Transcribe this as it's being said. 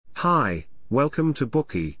Hi, welcome to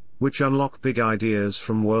Bookey, which unlock big ideas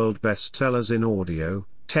from world bestsellers in audio,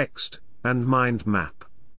 text, and mind map.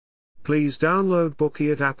 Please download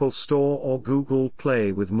Bookey at Apple Store or Google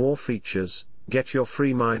Play with more features. Get your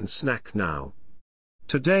free mind snack now.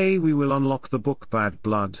 Today we will unlock the book Bad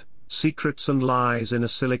Blood: Secrets and Lies in a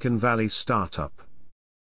Silicon Valley Startup.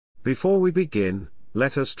 Before we begin,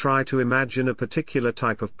 let us try to imagine a particular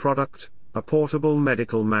type of product, a portable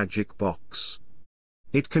medical magic box.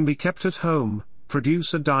 It can be kept at home,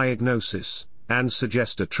 produce a diagnosis, and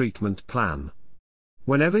suggest a treatment plan.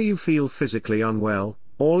 Whenever you feel physically unwell,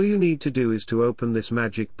 all you need to do is to open this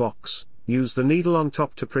magic box, use the needle on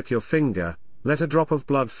top to prick your finger, let a drop of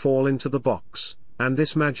blood fall into the box, and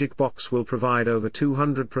this magic box will provide over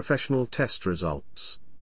 200 professional test results.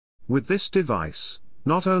 With this device,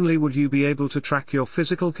 not only would you be able to track your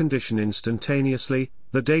physical condition instantaneously,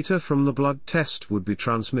 the data from the blood test would be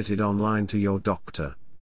transmitted online to your doctor.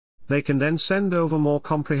 They can then send over more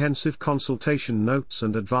comprehensive consultation notes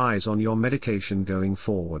and advise on your medication going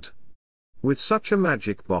forward. With such a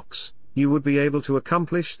magic box, you would be able to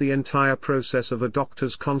accomplish the entire process of a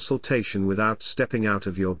doctor's consultation without stepping out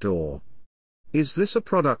of your door. Is this a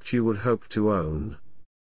product you would hope to own?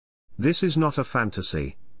 This is not a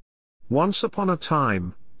fantasy. Once upon a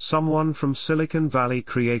time, someone from Silicon Valley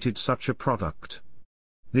created such a product.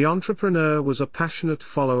 The entrepreneur was a passionate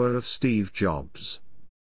follower of Steve Jobs.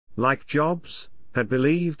 Like Jobs, had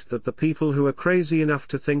believed that the people who are crazy enough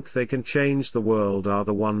to think they can change the world are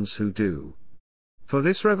the ones who do. For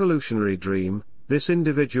this revolutionary dream, this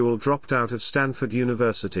individual dropped out of Stanford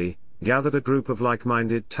University, gathered a group of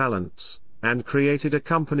like-minded talents, and created a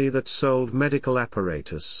company that sold medical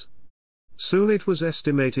apparatus. Soon it was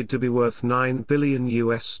estimated to be worth $9 billion.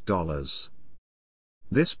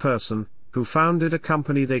 This person, who founded a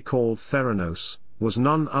company they called Theranos, was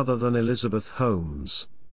none other than Elizabeth Holmes.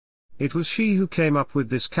 It was she who came up with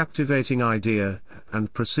this captivating idea,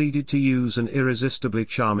 and proceeded to use an irresistibly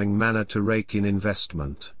charming manner to rake in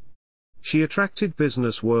investment. She attracted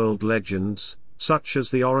business world legends, such as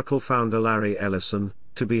the Oracle founder Larry Ellison,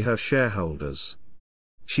 to be her shareholders.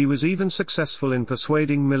 She was even successful in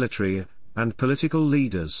persuading military and political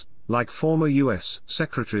leaders, like former U.S.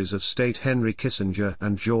 Secretaries of State Henry Kissinger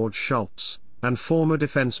and George Shultz, and former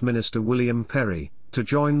Defense Minister William Perry, to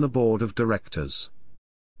join the board of directors.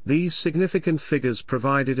 These significant figures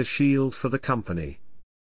provided a shield for the company.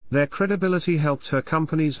 Their credibility helped her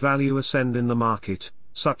company's value ascend in the market,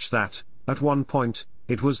 such that, at one point,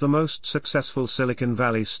 it was the most successful Silicon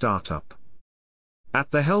Valley startup. At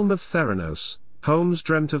the helm of Theranos, Holmes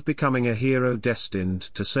dreamt of becoming a hero destined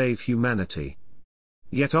to save humanity.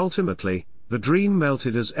 Yet ultimately, the dream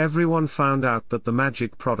melted as everyone found out that the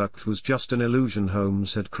magic product was just an illusion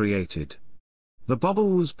Holmes had created. The bubble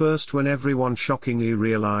was burst when everyone shockingly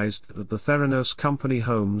realized that the Theranos company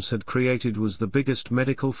Holmes had created was the biggest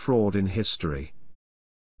medical fraud in history.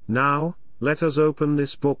 Now, let us open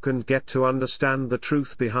this book and get to understand the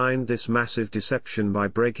truth behind this massive deception by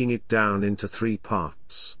breaking it down into 3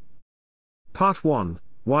 parts. Part 1: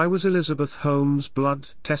 Why was Elizabeth Holmes' blood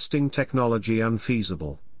testing technology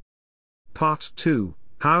unfeasible? Part 2: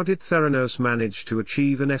 How did Theranos manage to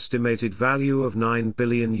achieve an estimated value of $9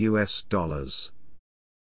 billion?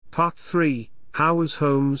 Part 3: How was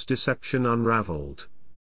Holmes' deception unraveled?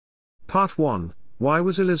 Part 1: Why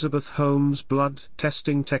was Elizabeth Holmes' blood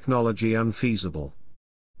testing technology unfeasible?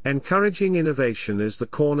 Encouraging innovation is the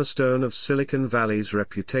cornerstone of Silicon Valley's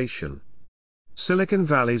reputation. Silicon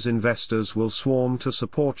Valley's investors will swarm to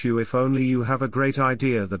support you if only you have a great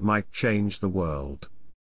idea that might change the world.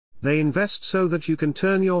 They invest so that you can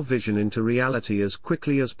turn your vision into reality as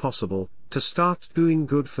quickly as possible, to start doing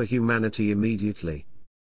good for humanity immediately.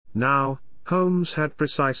 Now, Holmes had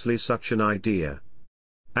precisely such an idea.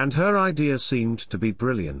 And her idea seemed to be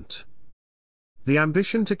brilliant. The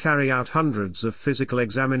ambition to carry out hundreds of physical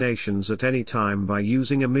examinations at any time by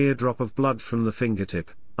using a mere drop of blood from the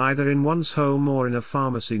fingertip, either in one's home or in a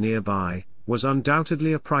pharmacy nearby, was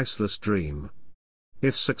undoubtedly a priceless dream.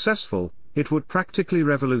 If successful, it would practically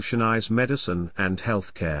revolutionize medicine and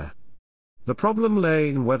healthcare. The problem lay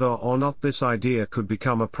in whether or not this idea could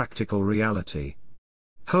become a practical reality.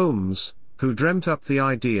 Holmes, who dreamt up the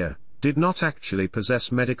idea, did not actually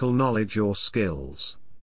possess medical knowledge or skills.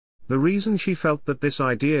 The reason she felt that this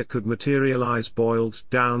idea could materialize boiled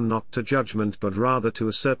down not to judgment but rather to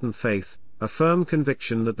a certain faith, a firm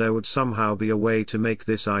conviction that there would somehow be a way to make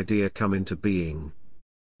this idea come into being.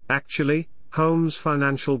 Actually, Holmes'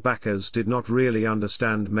 financial backers did not really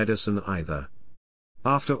understand medicine either.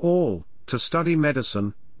 After all, to study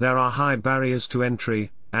medicine, there are high barriers to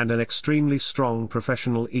entry, and an extremely strong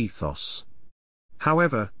professional ethos.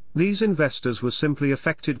 However, These investors were simply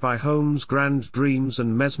affected by Holmes' grand dreams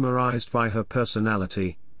and mesmerized by her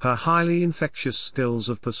personality, her highly infectious skills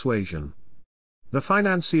of persuasion. The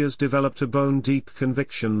financiers developed a bone-deep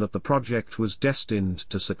conviction that the project was destined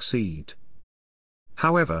to succeed.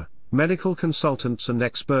 However, medical consultants and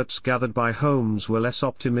experts gathered by Holmes were less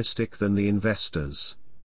optimistic than the investors.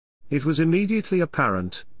 It was immediately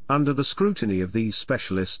apparent, under the scrutiny of these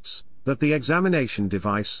specialists, that the examination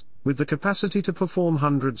device, with the capacity to perform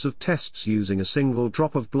hundreds of tests using a single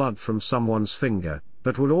drop of blood from someone's finger,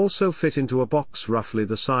 that would also fit into a box roughly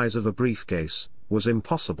the size of a briefcase, was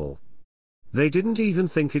impossible. They didn't even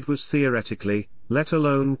think it was theoretically, let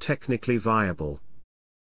alone technically viable.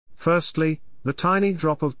 Firstly, the tiny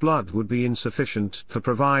drop of blood would be insufficient to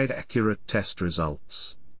provide accurate test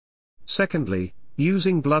results. Secondly,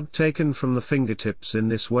 using blood taken from the fingertips in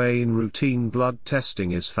this way in routine blood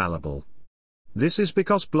testing is fallible. This is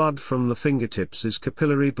because blood from the fingertips is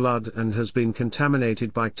capillary blood and has been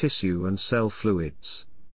contaminated by tissue and cell fluids.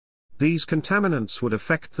 These contaminants would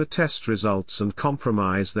affect the test results and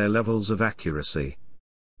compromise their levels of accuracy.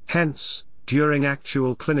 Hence, during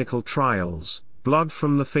actual clinical trials, blood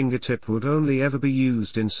from the fingertip would only ever be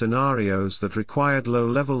used in scenarios that required low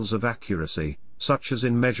levels of accuracy, such as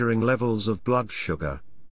in measuring levels of blood sugar.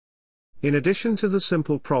 In addition to the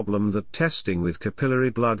simple problem that testing with capillary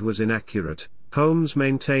blood was inaccurate, Holmes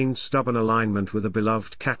maintained stubborn alignment with a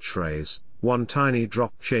beloved catchphrase, "One tiny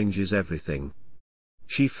drop changes everything."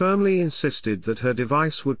 She firmly insisted that her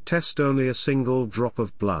device would test only a single drop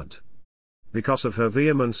of blood. Because of her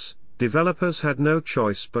vehemence, developers had no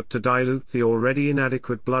choice but to dilute the already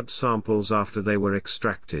inadequate blood samples after they were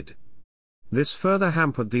extracted. This further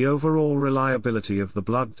hampered the overall reliability of the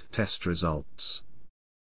blood test results.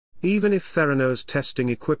 Even if Theranos testing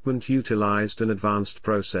equipment utilized an advanced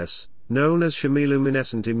process, known as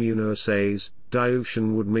chemiluminescent immunoassays,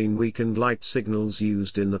 dilution would mean weakened light signals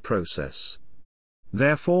used in the process.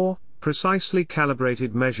 Therefore, precisely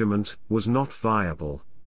calibrated measurement was not viable.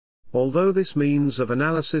 Although this means of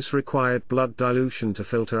analysis required blood dilution to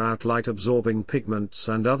filter out light-absorbing pigments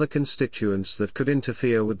and other constituents that could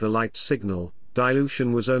interfere with the light signal,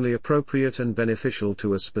 dilution was only appropriate and beneficial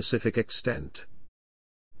to a specific extent.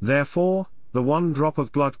 Therefore, the one drop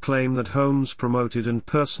of blood claim that Holmes promoted and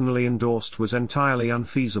personally endorsed was entirely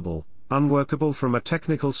unfeasible, unworkable from a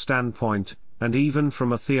technical standpoint, and even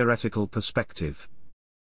from a theoretical perspective.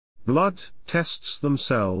 Blood tests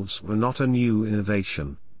themselves were not a new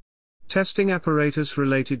innovation. Testing apparatus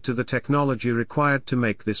related to the technology required to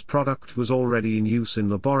make this product was already in use in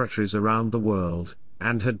laboratories around the world,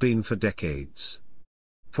 and had been for decades.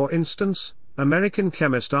 For instance, American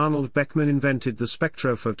chemist Arnold Beckman invented the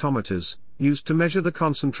spectrophotometers, used to measure the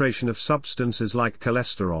concentration of substances like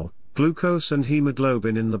cholesterol, glucose and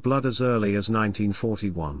hemoglobin in the blood as early as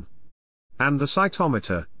 1941. And the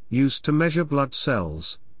cytometer, used to measure blood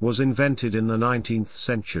cells, was invented in the 19th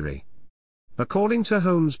century. According to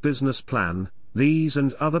Holmes' business plan, these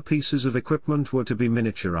and other pieces of equipment were to be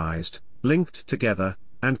miniaturized, linked together,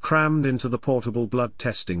 and crammed into the portable blood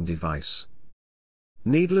testing device.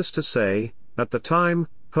 Needless to say, at the time,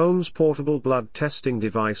 Holmes' portable blood testing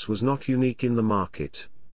device was not unique in the market.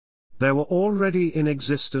 There were already in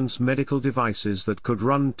existence medical devices that could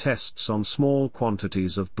run tests on small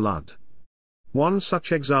quantities of blood. One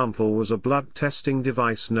such example was a blood testing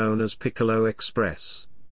device known as Piccolo Express.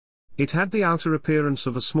 It had the outer appearance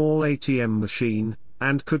of a small ATM machine,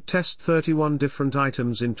 and could test 31 different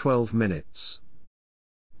items in 12 minutes.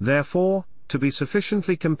 Therefore, to be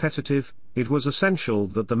sufficiently competitive, it was essential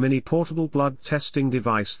that the mini portable blood testing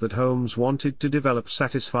device that Holmes wanted to develop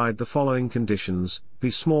satisfied the following conditions: be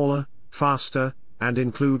smaller, faster, and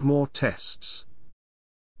include more tests.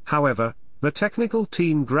 However, the technical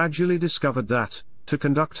team gradually discovered that, to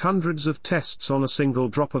conduct hundreds of tests on a single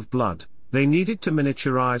drop of blood, they needed to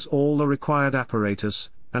miniaturize all the required apparatus,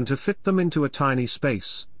 and to fit them into a tiny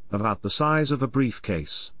space, about the size of a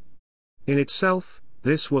briefcase. In itself,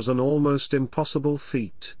 this was an almost impossible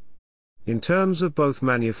feat. In terms of both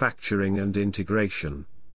manufacturing and integration.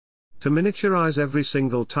 To miniaturize every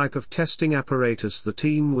single type of testing apparatus, the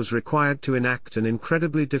team was required to enact an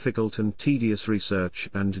incredibly difficult and tedious research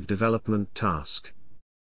and development task.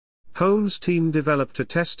 Holmes' team developed a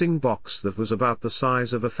testing box that was about the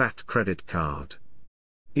size of a fat credit card.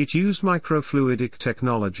 It used microfluidic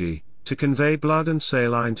technology to convey blood and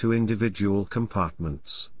saline to individual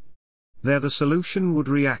compartments. There the solution would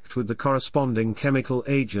react with the corresponding chemical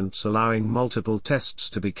agents, allowing multiple tests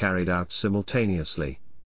to be carried out simultaneously.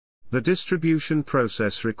 The distribution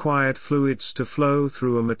process required fluids to flow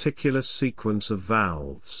through a meticulous sequence of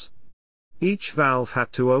valves. Each valve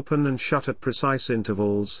had to open and shut at precise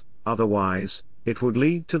intervals, otherwise, it would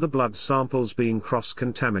lead to the blood samples being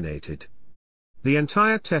cross-contaminated. The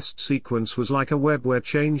entire test sequence was like a web where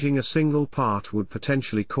changing a single part would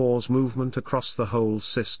potentially cause movement across the whole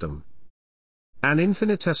system. An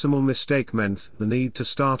infinitesimal mistake meant the need to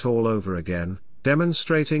start all over again,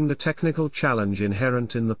 demonstrating the technical challenge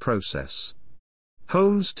inherent in the process.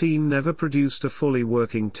 Holmes' team never produced a fully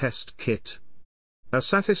working test kit. A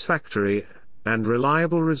satisfactory and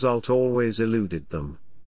reliable result always eluded them.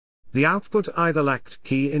 The output either lacked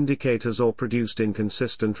key indicators or produced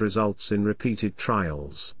inconsistent results in repeated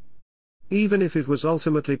trials. Even if it was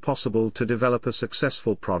ultimately possible to develop a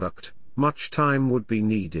successful product, much time would be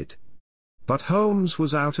needed. But Holmes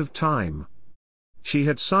was out of time. She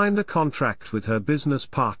had signed a contract with her business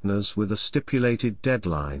partners with a stipulated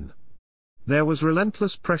deadline. There was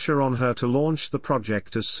relentless pressure on her to launch the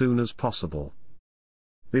project as soon as possible.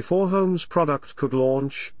 Before Holmes' product could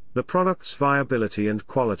launch, the product's viability and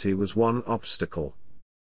quality was one obstacle.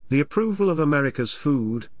 The approval of America's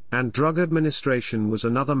Food and Drug Administration was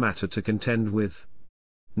another matter to contend with.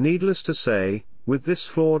 Needless to say, with this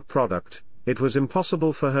flawed product, it was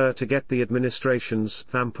impossible for her to get the administration's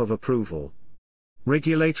stamp of approval.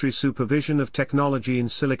 Regulatory supervision of technology in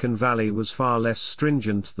Silicon Valley was far less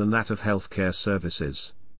stringent than that of healthcare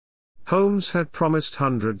services. Holmes had promised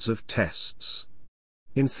hundreds of tests.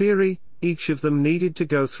 In theory, each of them needed to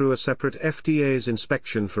go through a separate FDA's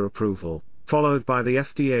inspection for approval, followed by the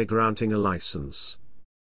FDA granting a license.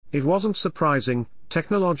 It wasn't surprising,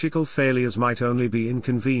 technological failures might only be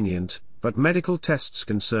inconvenient, but medical tests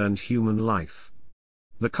concerned human life.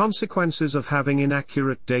 The consequences of having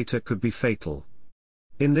inaccurate data could be fatal.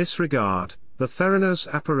 In this regard, the Theranos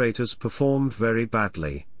apparatus performed very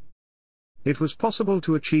badly. It was possible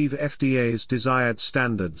to achieve FDA's desired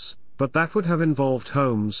standards, but that would have involved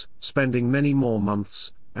Holmes spending many more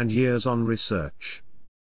months and years on research.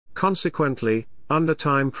 Consequently, under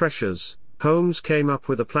time pressures, Holmes came up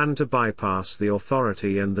with a plan to bypass the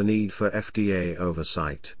authority and the need for FDA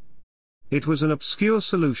oversight. It was an obscure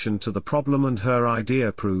solution to the problem, and her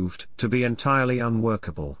idea proved to be entirely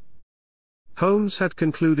unworkable. Holmes had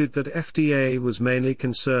concluded that FDA was mainly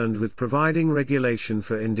concerned with providing regulation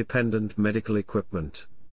for independent medical equipment.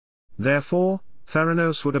 Therefore,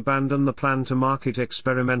 Theranos would abandon the plan to market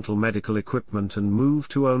experimental medical equipment and move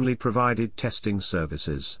to only provided testing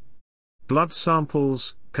services. Blood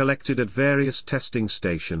samples, collected at various testing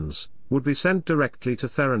stations, would be sent directly to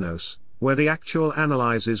Theranos, where the actual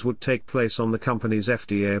analyses would take place on the company's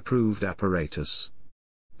FDA-approved apparatus.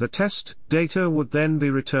 The test data would then be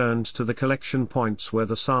returned to the collection points where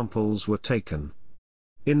the samples were taken.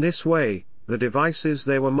 In this way, the devices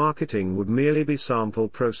they were marketing would merely be sample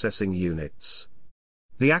processing units.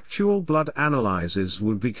 The actual blood analyses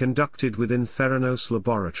would be conducted within Theranos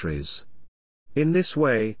laboratories. In this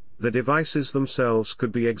way, the devices themselves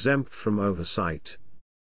could be exempt from oversight.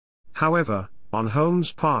 However, on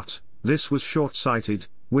Holmes' part, this was short-sighted,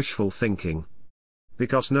 wishful thinking.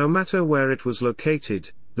 Because no matter where it was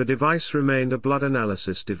located, the device remained a blood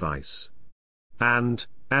analysis device. And,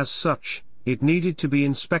 as such, it needed to be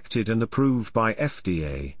inspected and approved by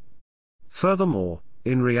FDA. Furthermore,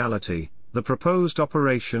 in reality, the proposed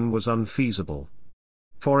operation was unfeasible.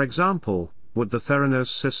 For example, would the Theranos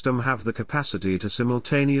system have the capacity to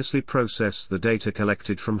simultaneously process the data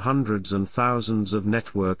collected from hundreds and thousands of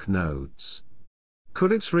network nodes?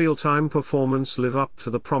 Could its real-time performance live up to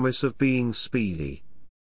the promise of being speedy?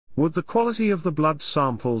 Would the quality of the blood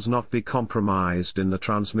samples not be compromised in the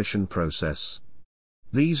transmission process?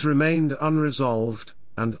 These remained unresolved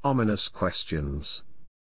and ominous questions.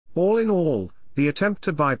 All in all, the attempt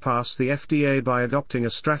to bypass the FDA by adopting a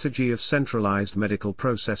strategy of centralized medical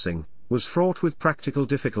processing was fraught with practical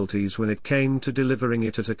difficulties when it came to delivering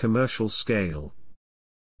it at a commercial scale.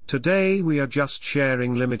 Today we are just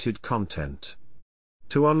sharing limited content.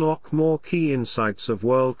 To unlock more key insights of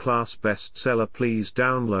world-class bestseller, please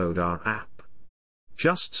download our app.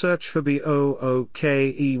 Just search for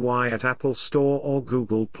BOOKEY at Apple Store or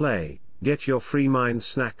Google Play. Get your free mind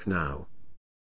snack now.